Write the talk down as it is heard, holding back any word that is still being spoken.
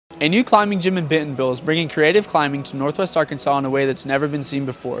A new climbing gym in Bentonville is bringing creative climbing to Northwest Arkansas in a way that's never been seen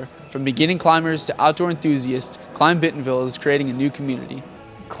before. From beginning climbers to outdoor enthusiasts, Climb Bentonville is creating a new community.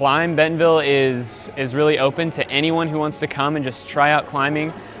 Climb Bentonville is really open to anyone who wants to come and just try out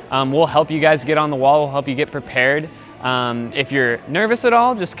climbing. We'll help you guys get on the wall, we'll help you get prepared. If you're nervous at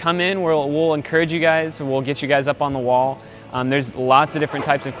all, just come in, we'll encourage you guys, we'll get you guys up on the wall. There's lots of different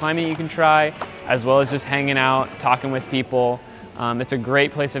types of climbing you can try, as well as just hanging out, talking with people. It's a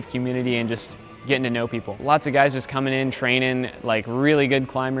great place of community and just getting to know people. Lots of guys just coming in, training, like really good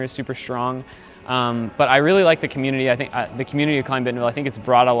climbers, super strong. But I really like the community. I think the community of Climb Bentonville, I think it's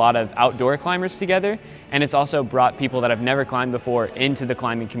brought a lot of outdoor climbers together, and it's also brought people that have never climbed before into the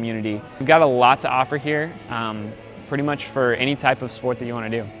climbing community. We've got a lot to offer here, pretty much for any type of sport that you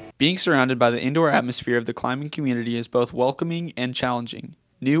want to do. Being surrounded by the indoor atmosphere of the climbing community is both welcoming and challenging.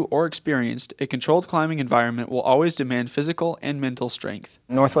 New or experienced, a controlled climbing environment will always demand physical and mental strength.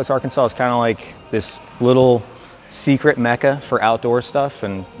 Northwest Arkansas is kind of like this little secret mecca for outdoor stuff,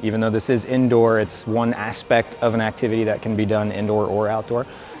 and even though this is indoor, it's one aspect of an activity that can be done indoor or outdoor.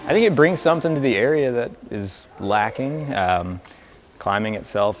 I think it brings something to the area that is lacking. Climbing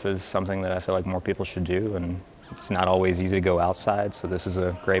itself is something that I feel like more people should do, and it's not always easy to go outside, so this is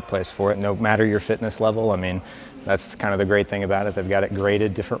a great place for it, no matter your fitness level. I mean, that's kind of the great thing about it. They've got it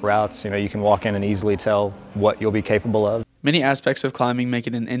graded, different routes. You know, you can walk in and easily tell what you'll be capable of. Many aspects of climbing make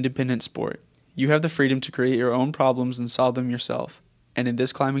it an independent sport. You have the freedom to create your own problems and solve them yourself. And in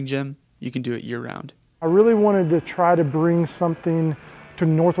this climbing gym, you can do it year-round. I really wanted to try to bring something to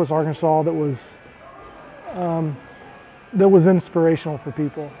Northwest Arkansas that was inspirational for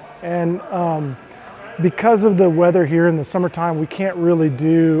people. And because of the weather here in the summertime, we can't really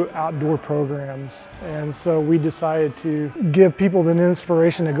do outdoor programs. And so we decided to give people the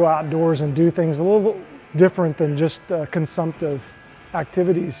inspiration to go outdoors and do things a little different than just consumptive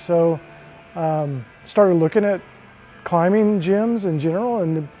activities. So started looking at climbing gyms in general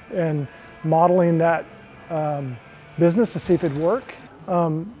and modeling that business to see if it'd work.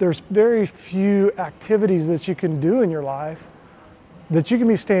 There's very few activities that you can do in your life that you can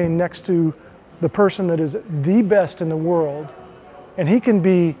be standing next to the person that is the best in the world, and he can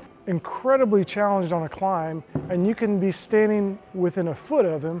be incredibly challenged on a climb, and you can be standing within a foot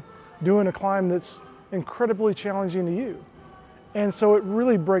of him doing a climb that's incredibly challenging to you. And so it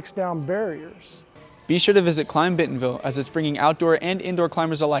really breaks down barriers. Be sure to visit Climb Bentonville, as it's bringing outdoor and indoor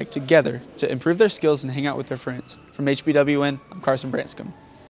climbers alike together to improve their skills and hang out with their friends. From HBWN, I'm Carson Branscum.